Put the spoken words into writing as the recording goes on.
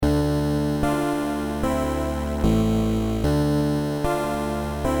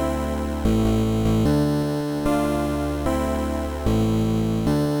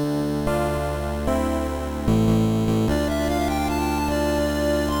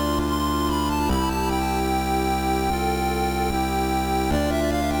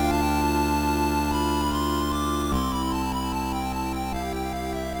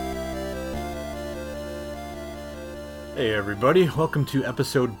Hey everybody, welcome to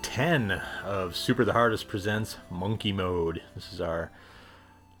episode 10 of Super the Hardest presents Monkey Mode. This is our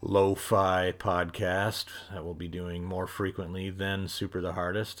lo-fi podcast that we'll be doing more frequently than Super the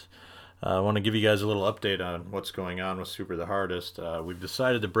Hardest. I want to give you guys a little update on what's going on with Super the Hardest. We've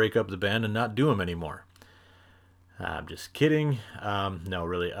decided to break up the band and not do them anymore. I'm just kidding. No,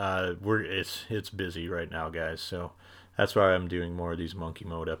 really. It's busy right now, guys, so that's why I'm doing more of these Monkey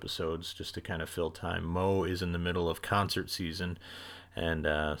Mode episodes, just to kind of fill time. Mo is in the middle of concert season, and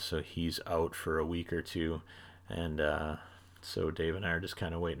so he's out for a week or two, and so Dave and I are just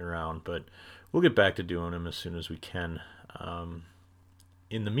kind of waiting around, but we'll get back to doing them as soon as we can.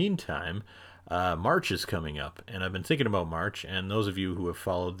 In the meantime, March is coming up, and I've been thinking about March, and those of you who have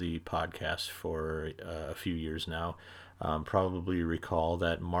followed the podcast for a few years now probably recall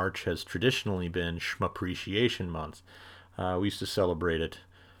that March has traditionally been Shmappreciation Month. We used to celebrate it,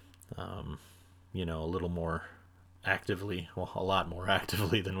 a little more actively, well, a lot more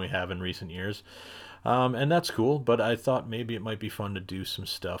actively than we have in recent years, and that's cool, but I thought maybe it might be fun to do some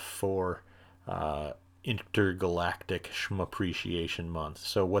stuff for Intergalactic Shmappreciation Month.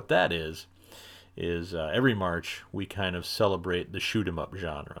 So what that is every March we kind of celebrate the shoot 'em up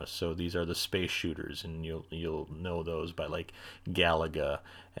genre. So these are the space shooters, and you'll know those by like Galaga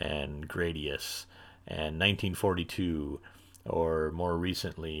and Gradius and 1942, or more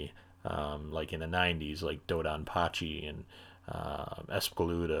recently, like in the 90s, like Dodonpachi and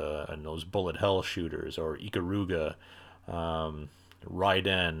Espgaluda and those bullet hell shooters, or Ikaruga,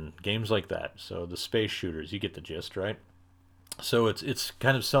 Raiden, games like that. So the space shooters, you get the gist, right? So it's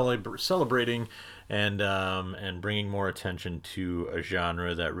kind of celebrating and bringing more attention to a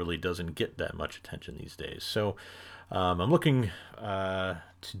genre that really doesn't get that much attention these days. So I'm looking to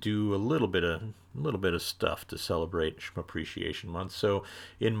do a little bit of stuff to celebrate Shmappreciation Month. So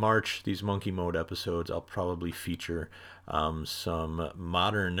in March, these Monkey Mode episodes, I'll probably feature some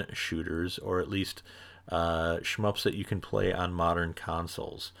modern shooters, or at least shmups that you can play on modern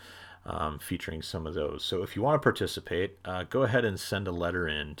consoles. Featuring some of those. So if you want to participate, go ahead and send a letter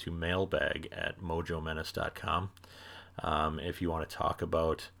in to mailbag@mojomenace.com. If you want to talk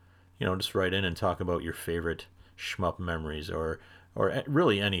about, just write in and talk about your favorite shmup memories, or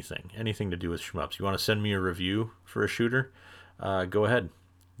really anything to do with shmups. You want to send me a review for a shooter? Go ahead,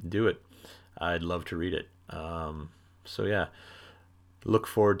 do it. I'd love to read it. So yeah, look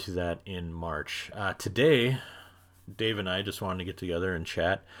forward to that in March. Today, Dave and I just wanted to get together and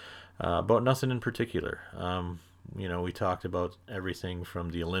chat about nothing in particular. We talked about everything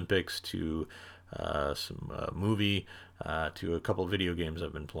from the Olympics to some movie to a couple of video games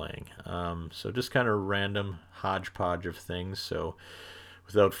I've been playing. So just kind of random hodgepodge of things. So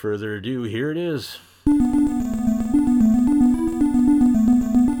without further ado, here it is.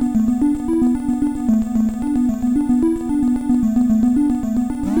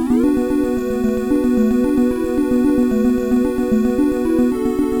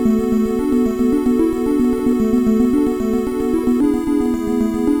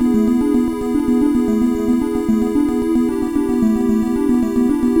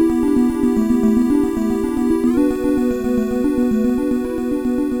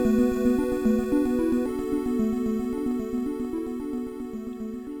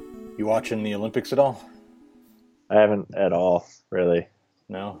 Watching the Olympics at all? I haven't at all, really.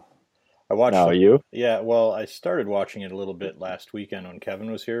 No? I watched No, you? Yeah, well, I started watching it a little bit last weekend when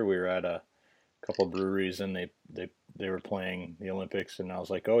Kevin was here. We were at a couple of breweries, and they were playing the Olympics, and I was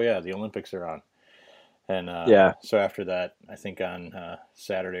like, oh yeah, the Olympics are on. And Yeah. So after that, I think on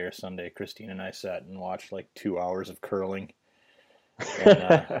Saturday or Sunday, Christine and I sat and watched like 2 hours of curling.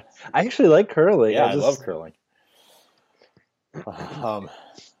 And, I actually like curling. Yeah, I love curling.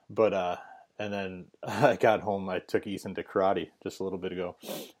 But and then I got home. I took Ethan to karate just a little bit ago,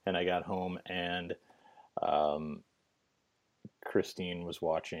 and I got home, and Christine was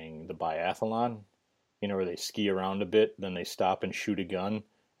watching the biathlon. Where they ski around a bit, then they stop and shoot a gun,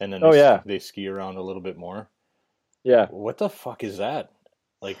 and then they ski around a little bit more. Yeah. What the fuck is that?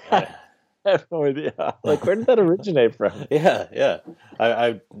 Like, I have no idea. Like, where did that originate from? Yeah.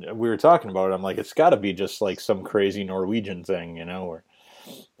 We were talking about it. I'm like, it's got to be just like some crazy Norwegian thing, where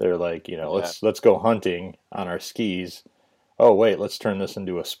they're like, let's go hunting on our skis. Oh wait, let's turn this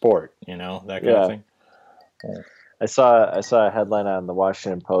into a sport. That kind of thing. Yeah. I saw a headline on the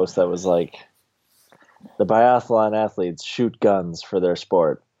Washington Post that was like, the biathlon athletes shoot guns for their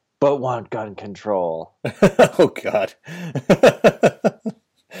sport, but want gun control. Oh God.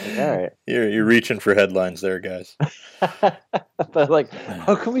 All right. You're reaching for headlines there, guys. But like,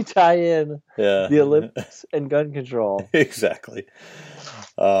 how can we tie in the Olympics and gun control? Exactly.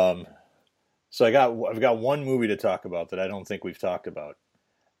 So I've got one movie to talk about that I don't think we've talked about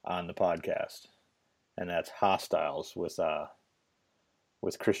on the podcast, and that's Hostiles with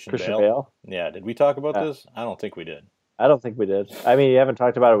Christian Christian Bale. Bale. Yeah, did we talk about Yeah. this? I don't think we did. I don't think we did. I mean, you haven't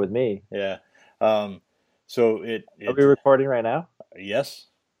talked about it with me. Yeah. Um, so Are we recording right now? Yes.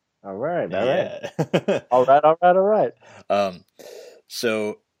 All right. All right. Yeah. All right. All right. All right.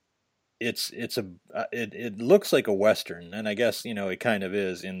 So it looks like a Western, and I guess it kind of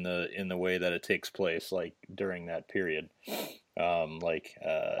is in the way that it takes place like during that period, after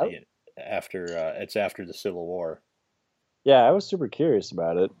it's after the Civil War. Yeah, I was super curious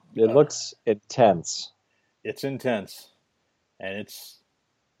about it. It looks intense. It's intense, and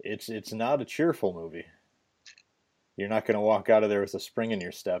it's not a cheerful movie. You're not going to walk out of there with a spring in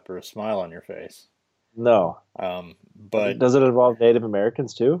your step or a smile on your face. No. But does it involve Native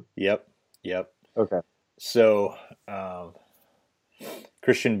Americans too? Yep. Okay. So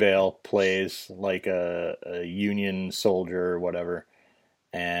Christian Bale plays like a Union soldier or whatever,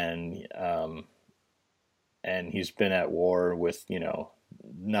 and he's been at war with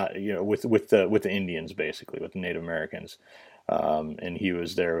not with the Indians, basically with the Native Americans, and he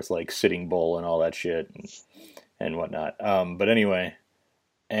was there with like Sitting Bull and all that shit and whatnot. But anyway,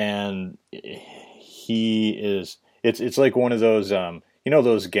 and he is it's like one of those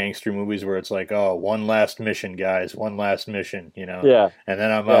those gangster movies where it's like, oh, one last mission, guys, one last mission, Yeah. and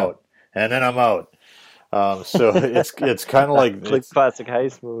then I'm out, and then I'm out. So it's kind of like classic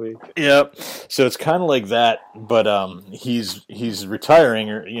heist movie. Yep. So it's kind of like that, but he's retiring,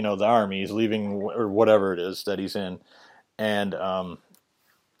 or the army, he's leaving or whatever it is that he's in, and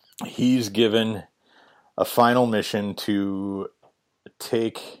he's given a final mission to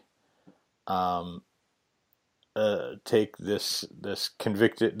take this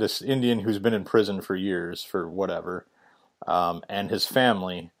Indian who's been in prison for years for whatever, and his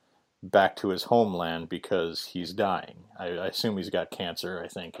family back to his homeland because he's dying. I assume he's got cancer, I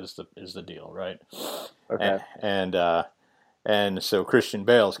think is the deal, right? Okay. And so Christian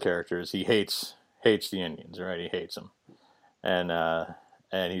Bale's character is he hates the Indians, right? He hates them, and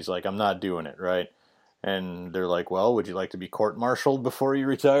he's like, I'm not doing it, right? And they're like, well, would you like to be court-martialed before you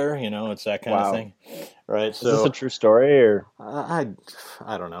retire? It's that kind of thing, right? Is this a true story, or I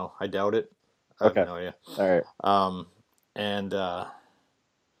don't know. I doubt it. I okay. have no idea. All right.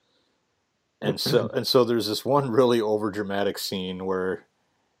 And so there's this one really overdramatic scene where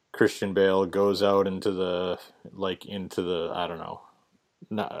Christian Bale goes out into the I don't know,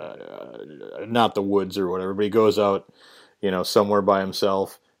 not the woods or whatever, but he goes out, somewhere by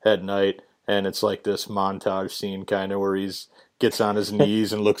himself at night, and it's like this montage scene kind of where he's gets on his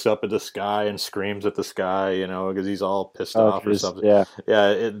knees and looks up at the sky and screams at the sky, because he's all pissed off or something. Yeah.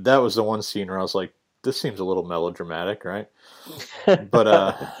 That was the one scene where I was like, this seems a little melodramatic, right? But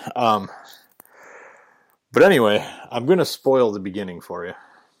anyway, I'm going to spoil the beginning for you.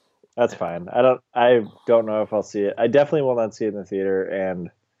 That's fine. I don't know if I'll see it. I definitely will not see it in the theater, and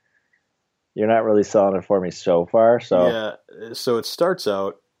you're not really selling it for me so far. So yeah, so it starts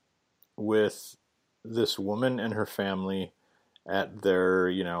out with this woman and her family at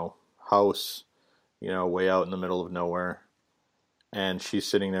their, house, way out in the middle of nowhere, and she's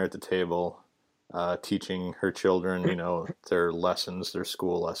sitting there at the table, teaching her children, their lessons, their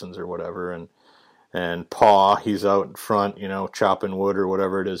school lessons or whatever, and Pa, he's out in front, chopping wood or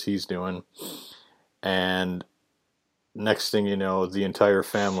whatever it is he's doing. And next thing you know, the entire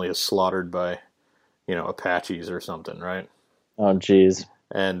family is slaughtered by, Apaches or something, right? Oh, geez.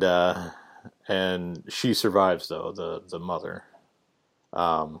 And she survives, though, the mother.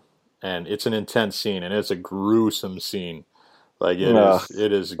 And it's an intense scene, and it's a gruesome scene. Like,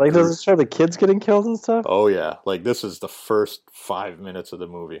 it is. Like, does it show the kids getting killed and stuff? Oh, yeah. Like, this is the first 5 minutes of the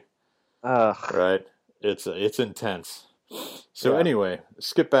movie. Right? It's intense. So anyway,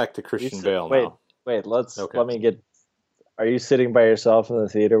 skip back to Christian Bale now. Wait, let me get... Are you sitting by yourself in the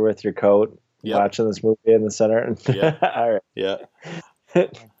theater with your coat, watching this movie in the center? Yeah. All right. Yeah.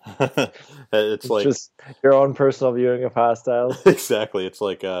 it's like just your own personal viewing of Hostiles. Exactly. It's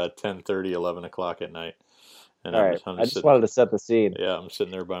like 10:30, 11 o'clock at night. And all right. I just wanted to set the scene. Yeah, I'm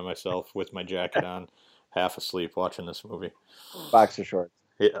sitting there by myself with my jacket on, half asleep, watching this movie. Boxer shorts.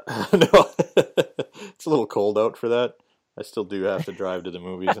 Yeah, no, it's a little cold out for that. I still do have to drive to the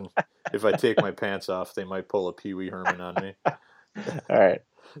movies, and if I take my pants off, they might pull a Pee Wee Herman on me. All right.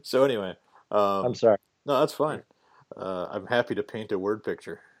 So anyway, I'm sorry. No, that's fine. I'm happy to paint a word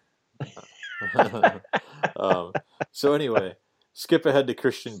picture. So anyway, skip ahead to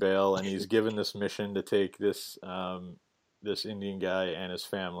Christian Bale, and he's given this mission to take this Indian guy and his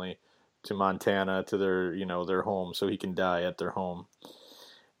family to Montana, to their home, so he can die at their home.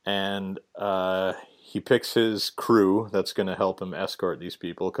 and he picks his crew that's going to help him escort these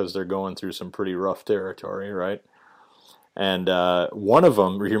people because they're going through some pretty rough territory, right? And one of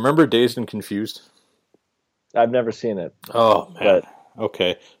them, you remember Dazed and Confused? I've never seen it. Oh, man. But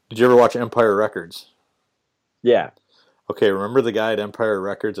okay. Did you ever watch Empire Records? yeah. Okay, remember the guy at Empire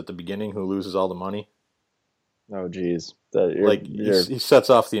Records at the beginning who loses all the money? Oh, geez. He sets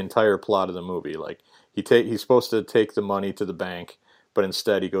off the entire plot of the movie. Like he's supposed to take the money to the bank, but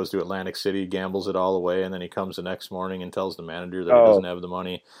instead he goes to Atlantic City, gambles it all away, and then he comes the next morning and tells the manager that he doesn't have the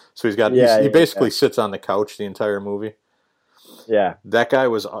money. So he basically sits on the couch the entire movie. Yeah. That guy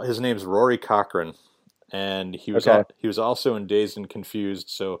his name's Rory Cochrane, and he was also in Dazed and Confused.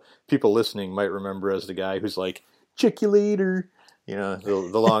 So people listening might remember as the guy who's like, "Check you later,"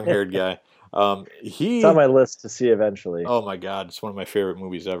 the long-haired guy. It's on my list to see eventually. Oh my God, it's one of my favorite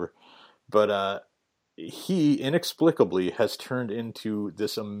movies ever. But he inexplicably has turned into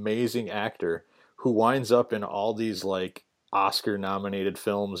this amazing actor who winds up in all these like Oscar-nominated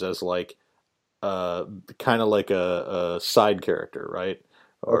films as like kind of like a side character, right?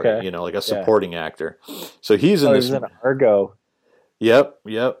 Or like a supporting actor. So he's in this. He was in Argo. Yep,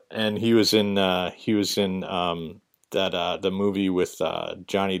 and he was in the movie with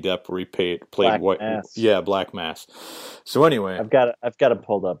Johnny Depp where he played Black Mass. Yeah, Black Mass. So anyway, I've got it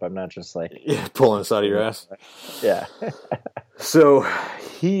pulled up. I'm not just like pulling this out of your ass. Yeah. So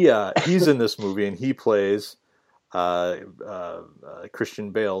he's in this movie and he plays Christian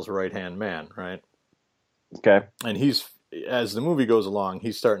Bale's right-hand man, right? Okay. And as the movie goes along,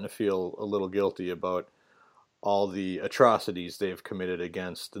 he's starting to feel a little guilty about all the atrocities they've committed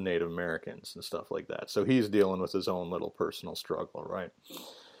against the Native Americans and stuff like that. So he's dealing with his own little personal struggle, right?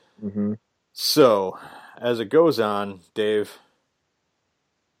 Mm-hmm. So as it goes on, Dave,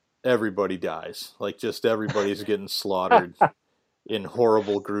 everybody dies. Like just everybody's getting slaughtered in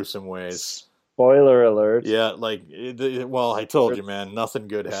horrible, gruesome ways. Spoiler alert. Yeah, I told you, man, nothing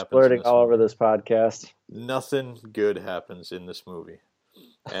good happens. Splurting all over this podcast. Nothing good happens in this movie.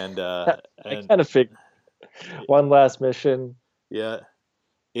 And I kind of figured. One last mission. Yeah,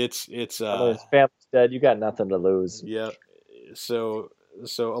 it's his family's dead. You got nothing to lose. Yeah, so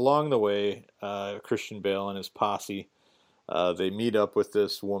along the way, Christian Bale and his posse, they meet up with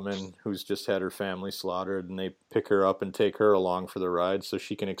this woman who's just had her family slaughtered, and they pick her up and take her along for the ride so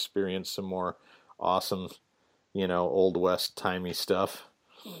she can experience some more awesome, Old West timey stuff.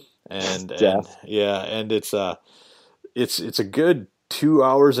 And it's a good 2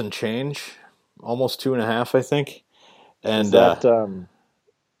 hours and change. Almost 2.5, I think. And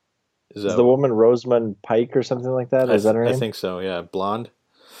is the woman Rosamund Pike or something like that? Is that her name? I think so. Yeah, blonde.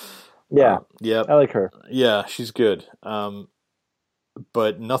 Yeah, yeah. I like her. Yeah, she's good.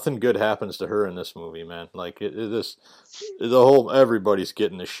 But nothing good happens to her in this movie, man. Like everybody's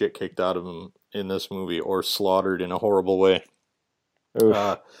getting the shit kicked out of them in this movie or slaughtered in a horrible way.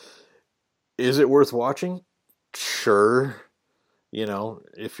 Is it worth watching? Sure.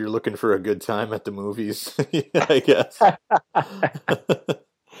 If you're looking for a good time at the movies, I guess.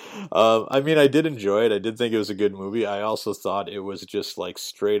 I mean, I did enjoy it. I did think it was a good movie. I also thought it was just like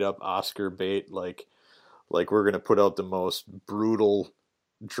straight up Oscar bait. Like we're going to put out the most brutal,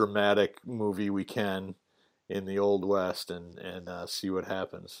 dramatic movie we can in the Old West and see what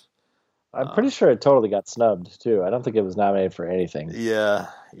happens. I'm pretty sure it totally got snubbed too. I don't think it was nominated for anything. Yeah,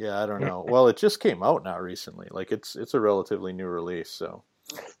 I don't know. Well, it just came out now recently. Like it's a relatively new release, so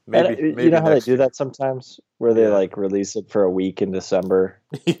maybe you know how they do that sometimes, where they like release it for a week in December.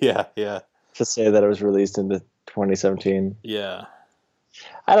 yeah. To say that it was released in 2017. Yeah.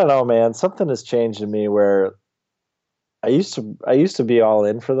 I don't know, man. Something has changed in me where I used to be all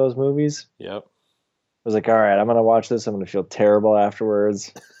in for those movies. Yep. I was like, all right, I'm going to watch this. I'm going to feel terrible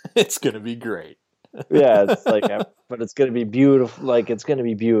afterwards. It's going to be great. Yeah, it's like, but it's going to be beautiful. Like, it's going to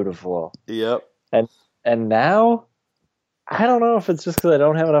be beautiful. Yep. And now, I don't know if it's just because I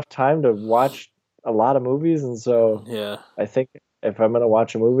don't have enough time to watch a lot of movies. And so yeah, I think if I'm going to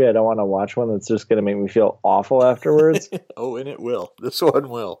watch a movie, I don't want to watch one that's just going to make me feel awful afterwards. Oh, and it will. This one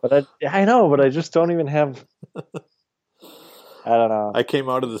will. But I know, but I just don't even have... I don't know. I came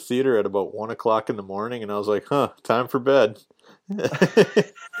out of the theater at about 1:00 in the morning, and I was like, time for bed.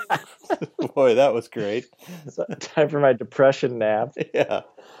 Boy, that was great. So, time for my depression nap. Yeah.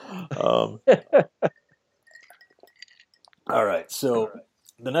 All right. So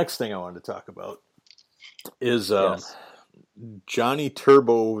the next thing I wanted to talk about is Johnny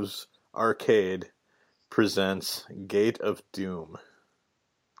Turbo's Arcade presents Gate of Doom.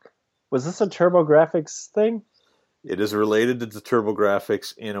 Was this a TurboGrafx thing? It is related to the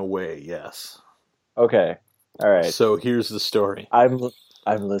TurboGrafx in a way, yes. Okay. All right. So here's the story. I'm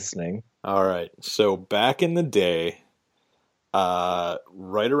I'm listening. All right. So back in the day, right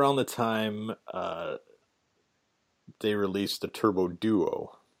around the time they released the Turbo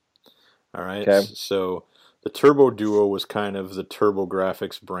Duo. All right. Okay. So the Turbo Duo was kind of the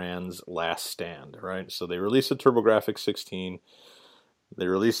TurboGrafx brand's last stand, right? So they released the TurboGrafx 16. They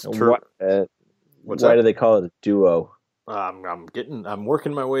released What's Why that? do they call it a duo? I'm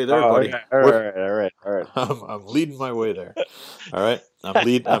working my way there, Oh, buddy. okay. All right. I'm leading my way there. All right.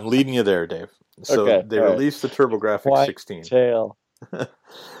 I'm leading you there, Dave. So Okay, they all right. released the TurboGrafx White 16. tail.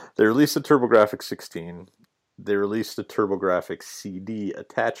 They released the TurboGrafx 16. They released the TurboGrafx CD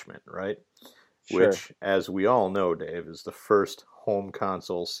attachment, right? Sure. Which, as we all know, Dave, is the first home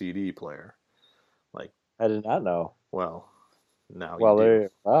console CD player. Like, I did not know. well, now you Well, do.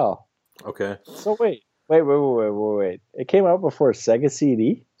 wow. Okay. So wait. It came out before Sega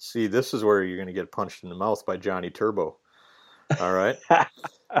CD? See, this is where you're going to get punched in the mouth by Johnny Turbo. All right.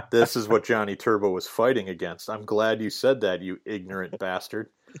 This is what Johnny Turbo was fighting against. I'm glad you said that, you ignorant bastard.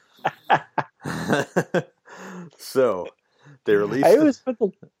 So, they released. I always put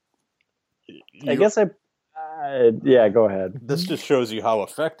the. I guess I. Yeah, go ahead. This just shows you how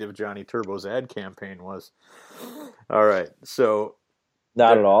effective Johnny Turbo's ad campaign was. All right, so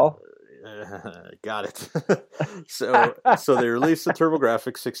Not at all. got it. So they released the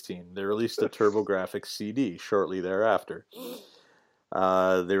TurboGrafx 16. They released the TurboGrafx CD shortly thereafter.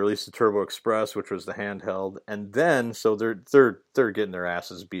 They released the Turbo Express, which was the handheld, and then so they're getting their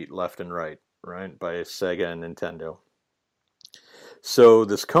asses beat left and right by Sega and Nintendo. So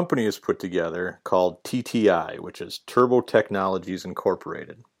this company is put together called TTI, which is Turbo Technologies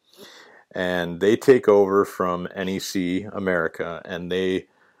Incorporated, and they take over from NEC America, and they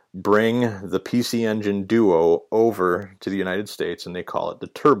bring the PC Engine Duo over to the United States, and they call it the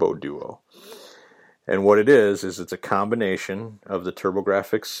Turbo Duo. And what it is it's a combination of the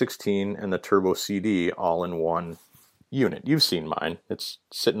TurboGrafx 16 and the Turbo CD all in one unit. You've seen mine. It's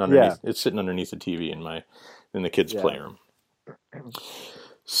sitting underneath. Yeah. It's sitting underneath the TV in the kids' Yeah. playroom.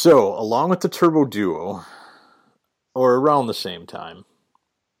 So, along with the Turbo Duo, or around the same time,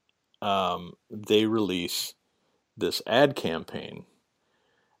 they release this ad campaign.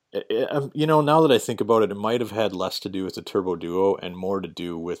 Now that I think about it, it might have had less to do with the Turbo Duo and more to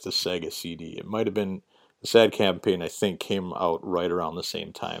do with the Sega CD. It might have been this ad campaign, I think, came out right around the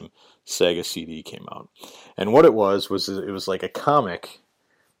same time Sega CD came out. And what it was it was like a comic.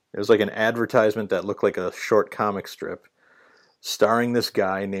 It was like an advertisement that looked like a short comic strip starring this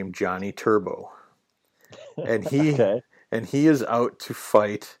guy named Johnny Turbo. And Okay. he is out to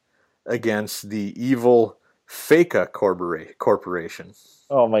fight against the evil Feka Corporation.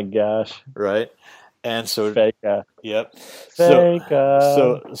 Oh my gosh. Right? And so Fake. yep. Fake.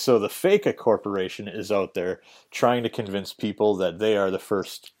 So the Feka Corporation is out there trying to convince people that they are the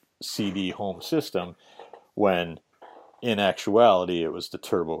first CD home system when in actuality it was the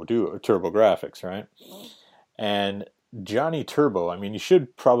TurboGrafx, right? And Johnny Turbo, I mean, you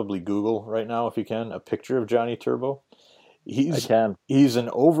should probably Google right now if you can a picture of Johnny Turbo. I can. He's an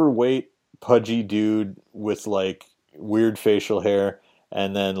overweight, pudgy dude with like weird facial hair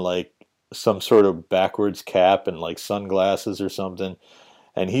and then like some sort of backwards cap and like sunglasses or something.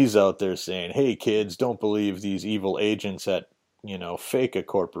 And he's out there saying, "Hey kids, don't believe these evil agents at, Feka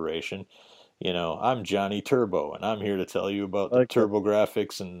Corporation. I'm Johnny Turbo, and I'm here to tell you about the Okay.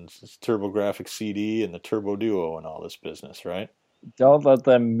 TurboGrafx and TurboGrafx CD and the Turbo Duo and all this business, right?" Don't let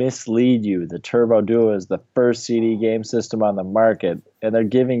them mislead you. The Turbo Duo is the first CD game system on the market, and they're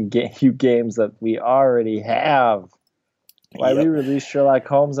giving you games that we already have. Why we Yep, released Sherlock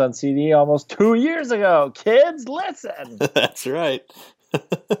Holmes on CD almost 2 years ago. Kids, listen. that's right.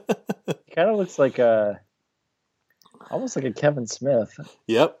 Kind of looks almost like a Kevin Smith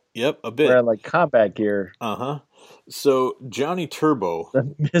Yep, a bit. wearing like combat gear. Uh-huh. So Johnny Turbo. The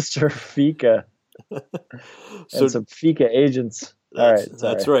Mr. Fika So and some Fika agents. All right,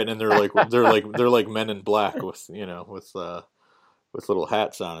 that's right, and they're like Men in Black with with little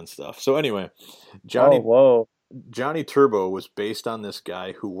hats on and stuff. So anyway, Oh, whoa. Johnny Turbo was based on this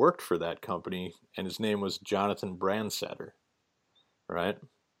guy who worked for that company, and his name was Jonathan Brandsetter, right?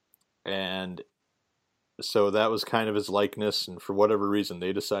 And so that was kind of his likeness, and for whatever reason,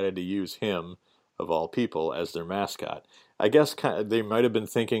 they decided to use him, of all people, as their mascot. I guess they might have been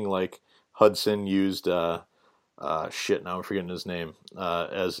thinking like Hudson used shit. Now I'm forgetting his name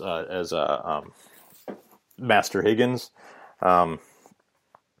as Master Higgins. God,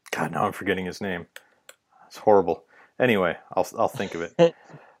 now I'm forgetting his name. It's horrible. Anyway, I'll think of it. Okay.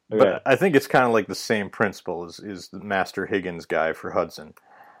 But I think it's kind of like the same principle is the Master Higgins guy for Hudson.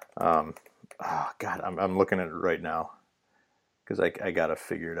 God, I'm looking at it right now. because I got to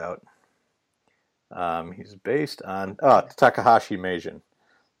figure it out. He's based on Takahashi Meijin.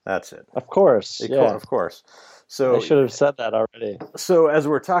 That's it. Of course, yeah. Of course. So I should have said that already. So as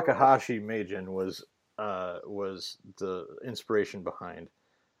where Takahashi Meijin was the inspiration behind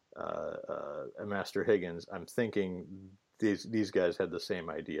Master Higgins, I'm thinking these guys had the same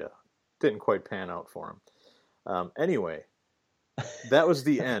idea. Didn't quite pan out for him. Anyway, that was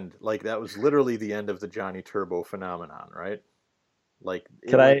the end. Like, that was literally the end of the Johnny Turbo phenomenon, right? Like,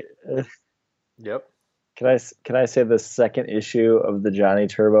 Yep. Can I say the second issue of the Johnny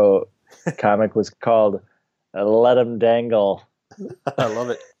Turbo comic was called "Let 'Em Dangle"? I love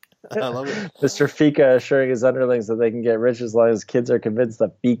it. I love it. Mr. Fika assuring his underlings that they can get rich as long as kids are convinced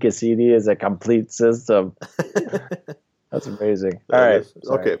that Fika CD is a complete system. That's amazing. All right.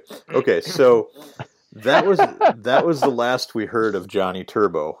 Okay. So that was the last we heard of Johnny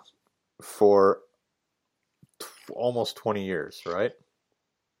Turbo for almost 20 years, right?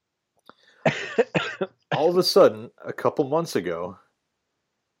 All of a sudden, a couple months ago,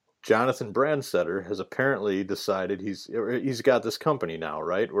 Jonathan Brandsetter has apparently decided he's got this company now,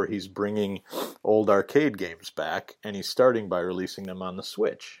 right, where he's bringing old arcade games back, and he's starting by releasing them on the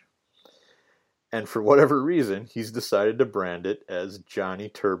Switch. And for whatever reason, he's decided to brand it as Johnny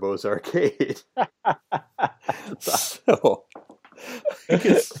Turbo's Arcade. So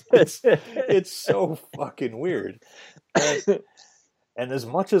it's so fucking weird. And as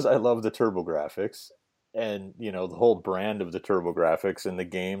much as I love the TurboGrafx, and the whole brand of the TurboGrafx and the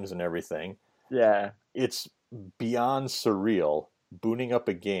games and everything, yeah, it's beyond surreal booting up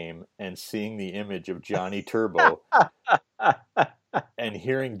a game and seeing the image of Johnny Turbo and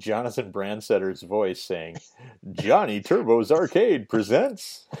hearing Jonathan Brandsetter's voice saying, "Johnny Turbo's Arcade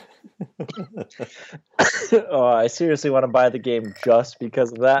presents." Oh, I seriously want to buy the game just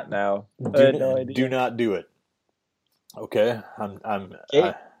because of that now. I had no idea. Do not do it. Okay, I'm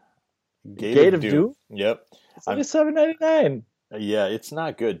Gate of Doom. Yep, it's only $7.99. Yeah, it's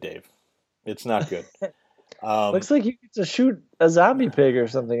not good, Dave. It's not good. Looks like you get to shoot a zombie pig or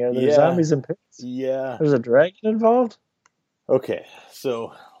something. Are there zombies and pigs? Yeah. There's a dragon involved? Okay,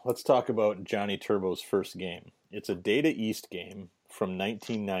 so let's talk about Johnny Turbo's first game. It's a Data East game from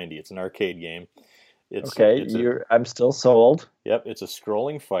 1990. It's an arcade game. I'm still sold. Yep, it's a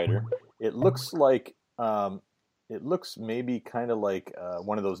scrolling fighter. It looks like it looks maybe kind of like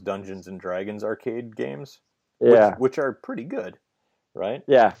one of those Dungeons and Dragons arcade games. Yeah. Which are pretty good, right?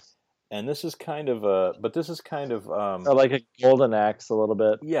 Yeah. And this is kind of like a Golden Axe a little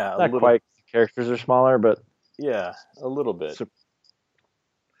bit. Yeah, not quite. The characters are smaller, but yeah, a little bit.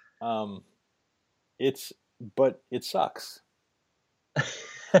 But it sucks.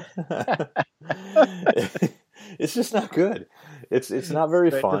 It's just not good. It's not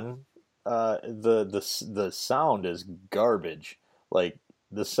very fun. The sound is garbage. Like,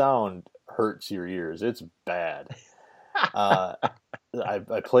 the sound hurts your ears. It's bad. I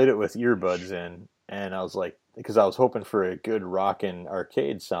played it with earbuds in, and I was like, because I was hoping for a good rockin'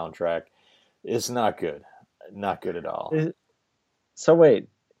 arcade soundtrack. It's not good. Not good at all. So wait,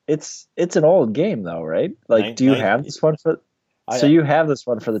 it's an old game though, right? Like, do you have this one for? You have this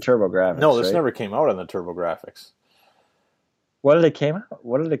one for the TurboGrafx? No, this right? never came out on the TurboGrafx. What did it come out?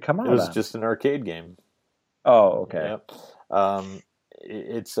 What did it come out? It was just an arcade game. Oh, okay. Yep.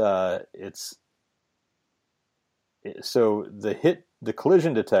 So the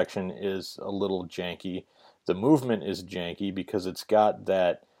collision detection is a little janky. The movement is janky because it's got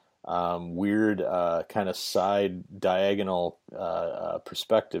that weird kind of side diagonal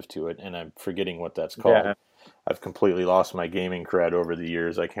perspective to it, and I'm forgetting what that's called. Yeah. I've completely lost my gaming cred over the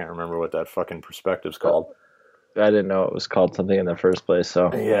years. I can't remember what that fucking perspective's called. I didn't know it was called something in the first place.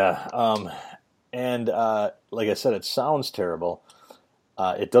 So yeah, and like I said, it sounds terrible.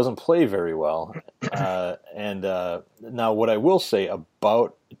 It doesn't play very well. And now, what I will say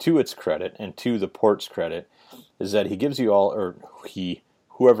about, to its credit and to the port's credit, is that he gives you all, or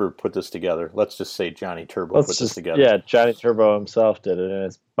whoever put this together, let's just say Johnny Turbo put this together. Yeah, Johnny Turbo himself did it in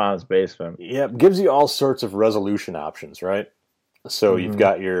his mom's basement. Yeah, gives you all sorts of resolution options, right? So you've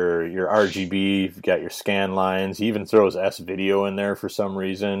got your RGB, you've got your scan lines. He even throws S-video in there for some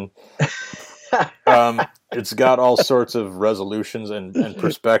reason. It's got all sorts of resolutions and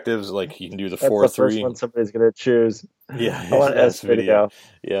perspectives. Like, you can do the 4:3. That's the first one somebody's going to choose. Yeah, I want S-video.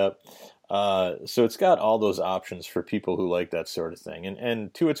 Yeah. So it's got all those options for people who like that sort of thing.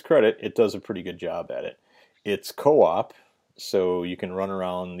 And to its credit, it does a pretty good job at it. It's co-op, so you can run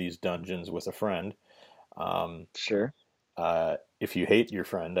around these dungeons with a friend. Sure. If you hate your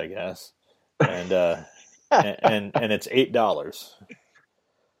friend, I guess. And and it's $8.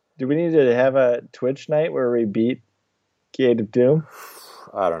 Do we need to have a Twitch night where we beat Gate of Doom?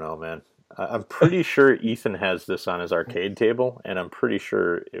 I don't know, man. I'm pretty sure Ethan has this on his arcade table, and I'm pretty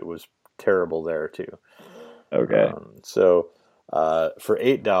sure it was terrible there too. Okay. For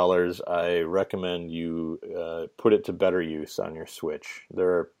 $8, I recommend you put it to better use on your Switch.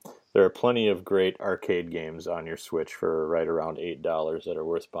 There are plenty of great arcade games on your Switch for right around $8 that are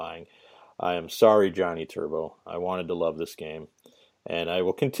worth buying. I am sorry, Johnny Turbo. I wanted to love this game, and I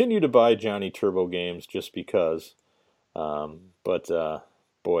will continue to buy Johnny Turbo games just because. But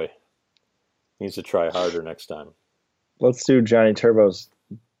boy, needs to try harder next time. Let's do Johnny Turbo's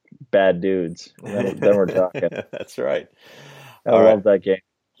Bad Dudes. Then we're talking. That's right. I love that game.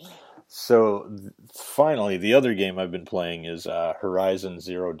 So finally, the other game I've been playing is Horizon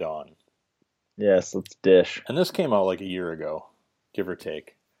Zero Dawn. Yes, let's dish. And this came out like a year ago, give or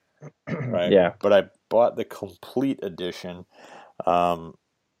take. Right? Yeah. But I bought the complete edition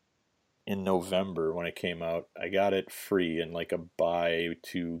in November when it came out. I got it free in like a buy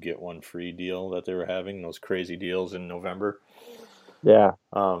two get one free deal that they were having, those crazy deals in November. Yeah.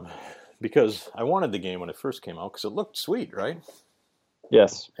 Because I wanted the game when it first came out because it looked sweet, right?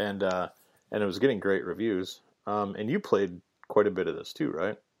 Yes. And it was getting great reviews. And you played quite a bit of this too,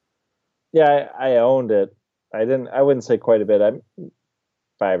 right? Yeah, I owned it. I wouldn't say quite a bit. I'm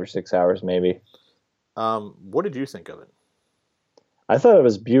 5 or 6 hours maybe. What did you think of it? I thought it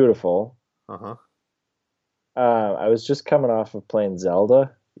was beautiful. Uh-huh. I was just coming off of playing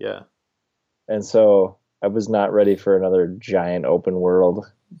Zelda. Yeah. And so I was not ready for another giant open world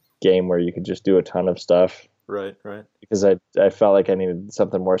game where you could just do a ton of stuff. Right, right. Because I felt like I needed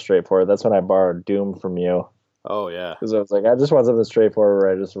something more straightforward. That's when I borrowed Doom from you. Oh, yeah. Because I was like, I just want something straightforward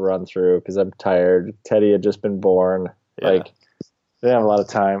where I just run through because I'm tired. Teddy had just been born. Yeah. Like, I didn't have a lot of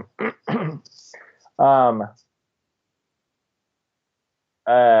time.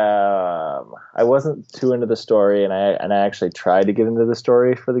 I wasn't too into the story, and I actually tried to get into the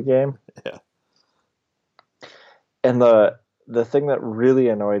story for the game. Yeah. And the thing that really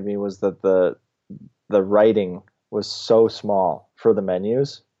annoyed me was that the writing was so small for the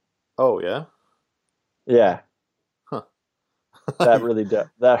menus. Oh, yeah? Yeah. Huh. That really did.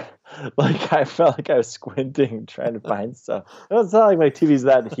 That, like, I felt like I was squinting trying to find stuff. It's not like my TV's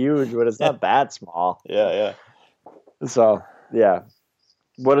that huge, but it's not that small. Yeah, yeah. So, yeah.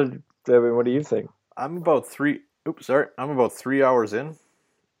 What do you think? I'm about 3 hours in.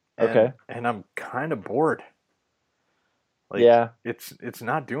 Okay. And I'm kind of bored. Like, yeah. It's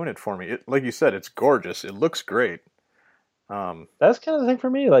not doing it for me. Like you said, it's gorgeous. It looks great. That's kind of the thing for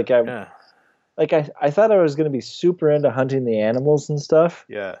me. Like I thought I was going to be super into hunting the animals and stuff.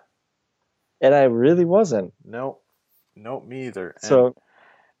 Yeah. And I really wasn't. No, me either. So,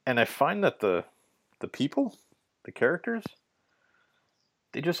 and I find that the people, the characters,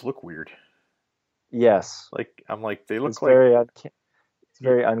 they just look weird. Yes. Like I'm like they look it's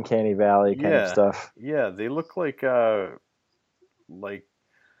very uncanny valley kind of stuff. Yeah, they look like I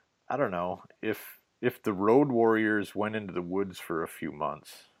don't know, if the Road Warriors went into the woods for a few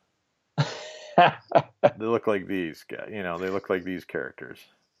months. They look like these guys, they look like these characters.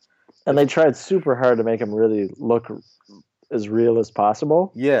 And they tried super hard to make them really look as real as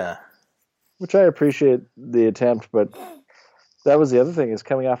possible. Yeah. Which I appreciate the attempt, but that was the other thing, is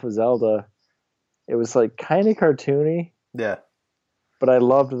coming off of Zelda, it was like kind of cartoony. Yeah. But I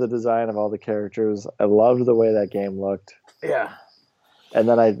loved the design of all the characters. I loved the way that game looked. Yeah. And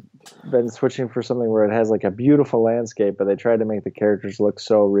then I've been switching for something where it has like a beautiful landscape, but they tried to make the characters look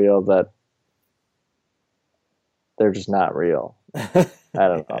so real that they're just not real. I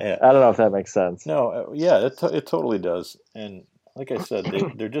don't know. Yeah. I don't know if that makes sense. No, yeah, it totally does. And like I said,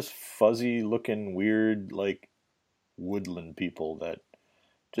 they're just fuzzy looking, weird, like woodland people that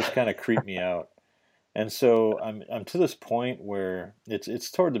just kind of creep me out. And so I'm to this point where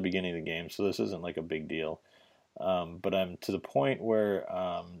it's toward the beginning of the game, so this isn't like a big deal. But I'm to the point where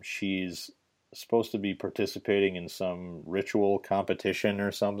she's supposed to be participating in some ritual competition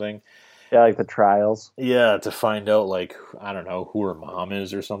or something. Yeah, like the trials. Yeah, to find out, like, I don't know, who her mom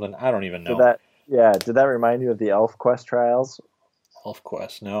is or something. I don't even know. Did that remind you of the Elf Quest trials? Elf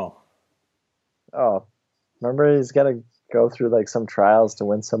Quest, no. Oh, remember he's got to go through like some trials to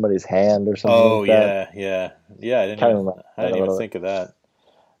win somebody's hand or something. Oh, like that? yeah. I didn't even think of that.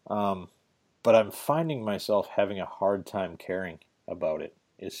 But I'm finding myself having a hard time caring about it.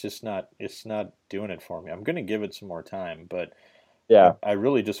 It's not doing it for me. I'm going to give it some more time, but yeah, I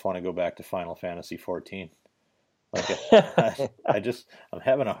really just want to go back to Final Fantasy 14. Like I'm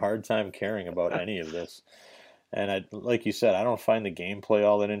having a hard time caring about any of this. And like you said, I don't find the gameplay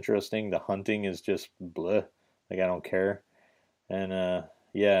all that interesting. The hunting is just bleh. Like I don't care. And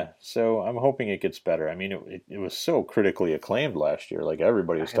yeah. So I'm hoping it gets better. I mean, it was so critically acclaimed last year. Like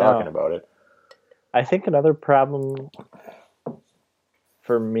everybody was I talking know. about it. I think another problem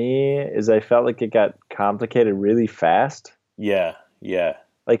for me is I felt like it got complicated really fast. Yeah, yeah,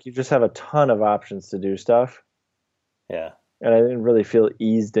 Like you just have a ton of options to do stuff, yeah, and I didn't really feel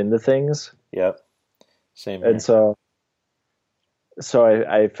eased into things. yep. Same And here. so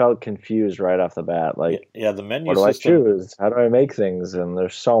I felt confused right off the bat. Yeah, Like, yeah. The what menu do I system. choose? How do I make things? And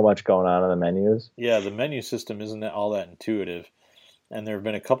there's so much going on in the menus. Yeah, the menu system isn't all that intuitive. And there have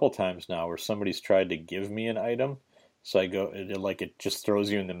been a couple times now where somebody's tried to give me an item, so I go like it just throws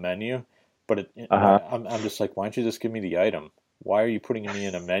you in the menu, but Uh I'm just like, why don't you just give me the item? Why are you putting me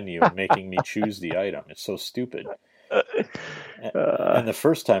in a menu and making me choose the item? It's so stupid. huh. And the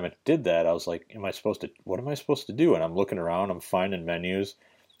first time it did that, I was like, what am I supposed to do? And I'm looking around, I'm finding menus,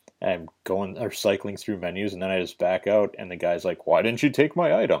 and I'm going or cycling through menus, and then I just back out, and the guy's like, why didn't you take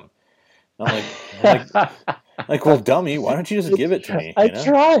my item? And I'm like, well, dummy, why don't you just give it to me? I You know?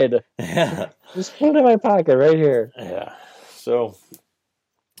 tried. Yeah. Just put it in my pocket right here. Yeah. So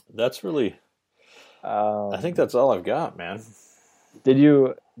that's really, I think Um, that's all I've got, man. did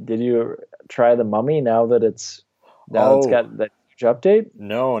you try the Mummy now that it's Oh, got that huge update?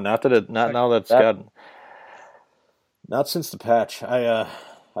 no, not Check now that's that. got, not since the patch.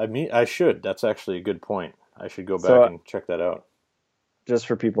 I should. That's actually a good point. I should go back So and check that out. just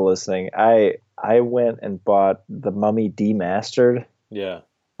for people listening, I went and bought the Mummy Demastered Yeah.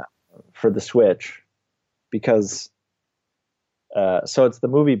 for the Switch because so it's the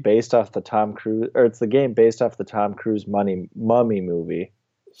movie based off the Tom Cruise, or it's the game based off the Tom Cruise Mummy movie,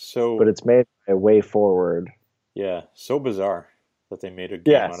 but So, it's made by Way Forward. yeah, so bizarre that they made a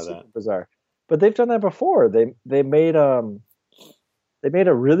game Yeah, out of super that. bizarre. But they've done that before. They made a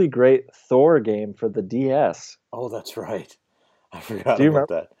really great Thor game for the DS. Oh, that's right. I forgot Do you about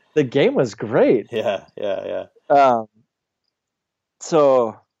remember? that. The game was great. Yeah, yeah, yeah, Um,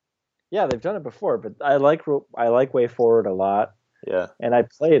 so yeah, they've done it before, but I like Way Forward a lot, yeah, and I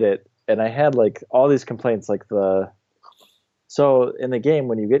played it, and I had like all these complaints, like so in the game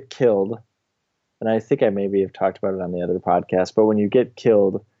when you get killed, and I think I maybe have talked about it on the other podcast, but when you get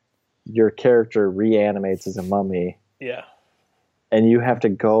killed, your character reanimates as a mummy, yeah, and you have to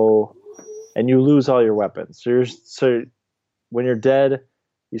go, and you lose all your weapons. So when you're dead,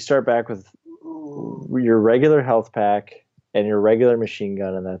 you start back with your regular health pack and your regular machine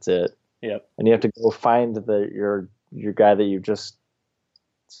gun, and that's it. yep, And you have to go find your guy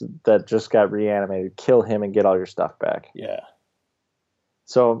that just got reanimated, kill him, and get all your stuff back. yeah,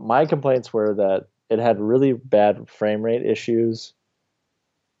 So my complaints were that it had really bad frame rate issues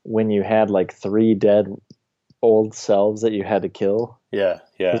when you had like 3 dead old selves that you had to kill. yeah,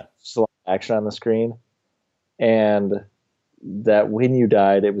 yeah, Just a lot of action on the screen, and that when you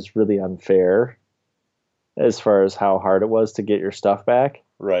died, it was really unfair as far as how hard it was to get your stuff back.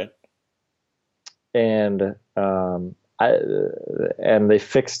 right. And I and they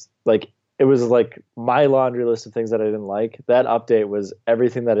fixed, like, it was like my laundry list of things that I didn't like. That update was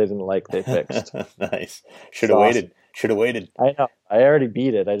everything that I didn't like. They fixed. Nice. Should It's have awesome. waited. Should have waited. I know. I already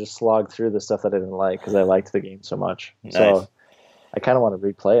beat it. I just slogged through the stuff that I didn't like because I liked the game so much. Nice. So I kind of want to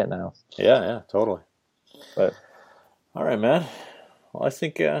replay it now. Yeah, yeah, totally. But All right, man. Well, I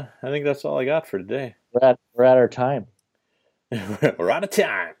think that's all I got for today. we're at our time. We're out of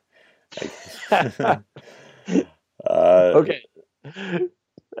time. uh, Okay.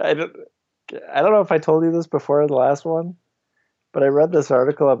 I don't I don't know if I told you this before the last one, but I read this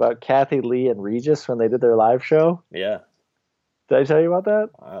article about Kathy Lee and Regis when they did their live show. Yeah, Did I tell you about that?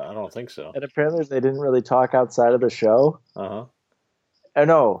 I don't think so. And apparently they didn't really talk outside of the show. Uh-huh. Oh,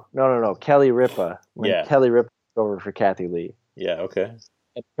 no. Kelly Ripa. When Yeah. Kelly Ripa took over for Kathy Lee. Yeah, okay.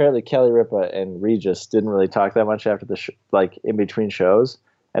 And apparently Kelly Ripa and Regis didn't really talk that much after like in between shows.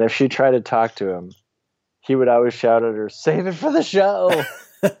 And if she tried to talk to him, he would always shout at her, "Save it for the show,"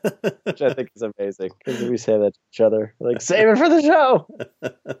 which I think is amazing because we say that to each other, like, "Save it for the show."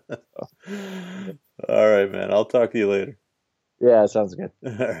 All right, man. I'll talk to you later. Yeah, sounds good.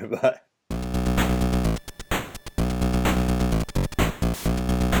 All right, bye.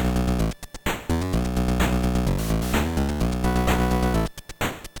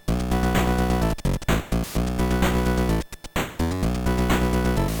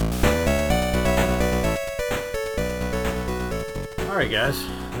 All right, guys.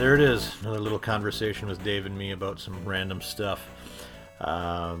 There it is. Another little conversation with Dave and me about some random stuff.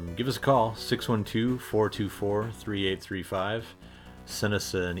 Give us a call, 612-424-3835. Send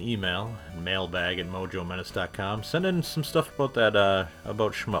us an email, mailbag@mojomenace.com. Send in some stuff about that,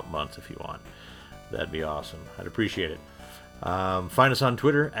 about Shmup Month if you want. That'd be awesome. I'd appreciate it. Find us on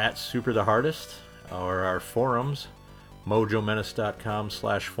Twitter at SuperTheHardest, or our forums,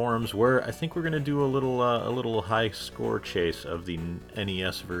 mojomenace.com/forums, where I think we're going to do a little high score chase of the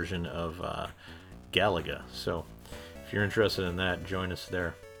NES version of Galaga. So if you're interested in that, join us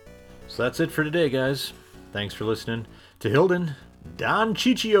there. So that's it for today, guys. Thanks for listening to Hilden Don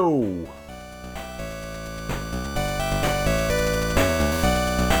Ciccio.